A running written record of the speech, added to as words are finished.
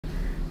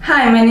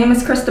Hi, my name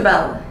is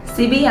Christabelle,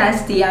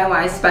 CBS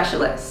DIY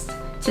specialist.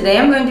 Today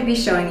I'm going to be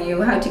showing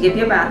you how to give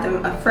your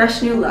bathroom a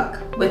fresh new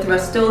look with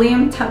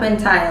RUST-OLEUM tub and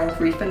tile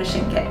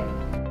refinishing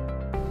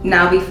kit.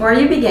 Now before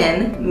you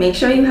begin, make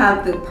sure you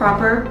have the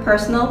proper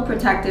personal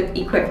protective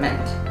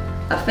equipment,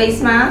 a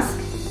face mask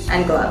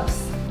and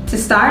gloves. To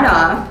start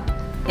off,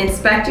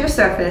 inspect your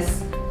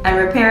surface and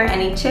repair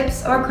any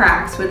chips or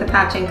cracks with a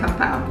patching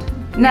compound.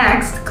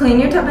 Next, clean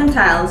your tub and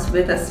tiles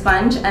with a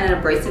sponge and an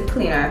abrasive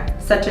cleaner,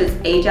 such as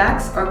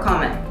Ajax or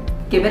Comet.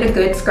 Give it a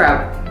good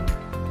scrub.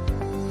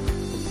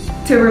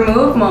 To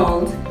remove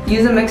mold,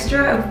 use a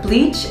mixture of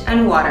bleach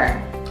and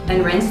water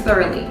and rinse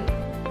thoroughly.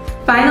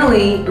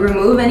 Finally,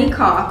 remove any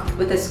caulk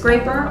with a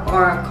scraper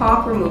or a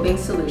caulk removing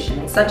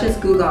solution, such as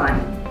Glue Gone.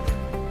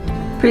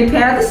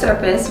 Prepare the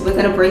surface with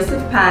an abrasive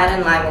pad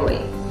and lime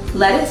away.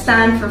 Let it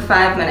stand for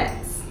 5 minutes.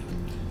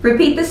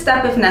 Repeat the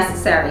step if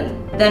necessary,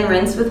 then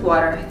rinse with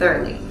water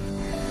thoroughly.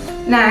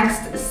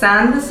 Next,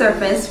 sand the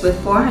surface with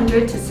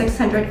 400 to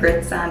 600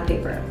 grit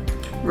sandpaper.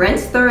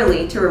 Rinse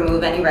thoroughly to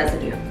remove any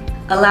residue.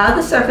 Allow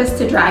the surface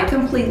to dry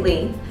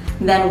completely,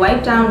 then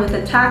wipe down with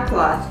a tack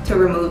cloth to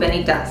remove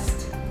any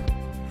dust.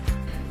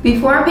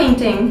 Before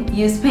painting,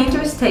 use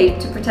painter's tape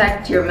to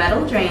protect your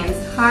metal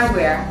drains,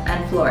 hardware,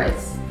 and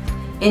floors.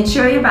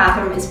 Ensure your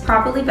bathroom is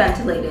properly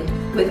ventilated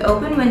with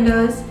open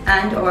windows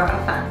and/or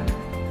a fan.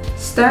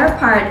 Stir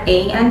part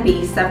A and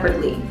B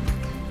separately.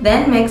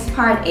 Then mix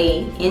part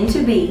A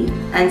into B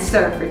and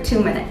stir for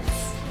 2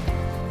 minutes.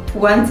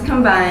 Once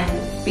combined,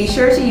 be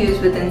sure to use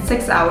within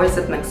 6 hours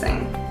of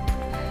mixing.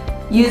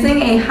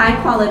 Using a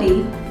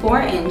high-quality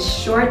 4-inch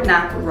short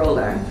nap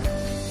roller,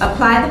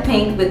 apply the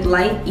paint with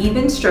light,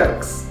 even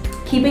strokes,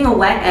 keeping a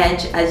wet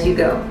edge as you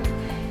go.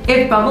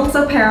 If bubbles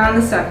appear on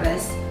the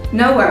surface,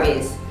 no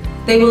worries.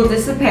 They will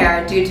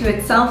disappear due to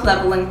its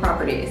self-leveling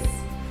properties.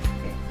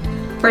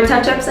 For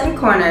touch-ups and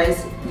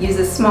corners, use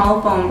a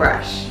small foam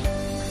brush.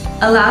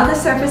 Allow the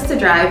surface to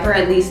dry for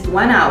at least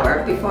 1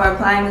 hour before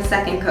applying the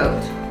second coat.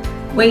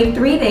 Wait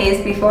 3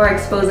 days before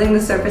exposing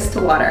the surface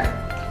to water.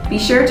 Be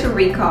sure to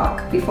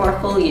re-caulk before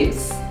full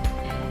use.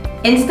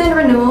 Instant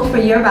renewal for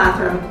your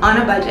bathroom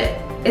on a budget.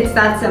 It's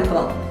that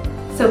simple.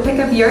 So pick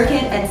up your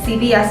kit at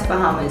CBS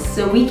Bahamas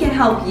so we can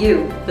help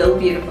you build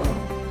beautiful.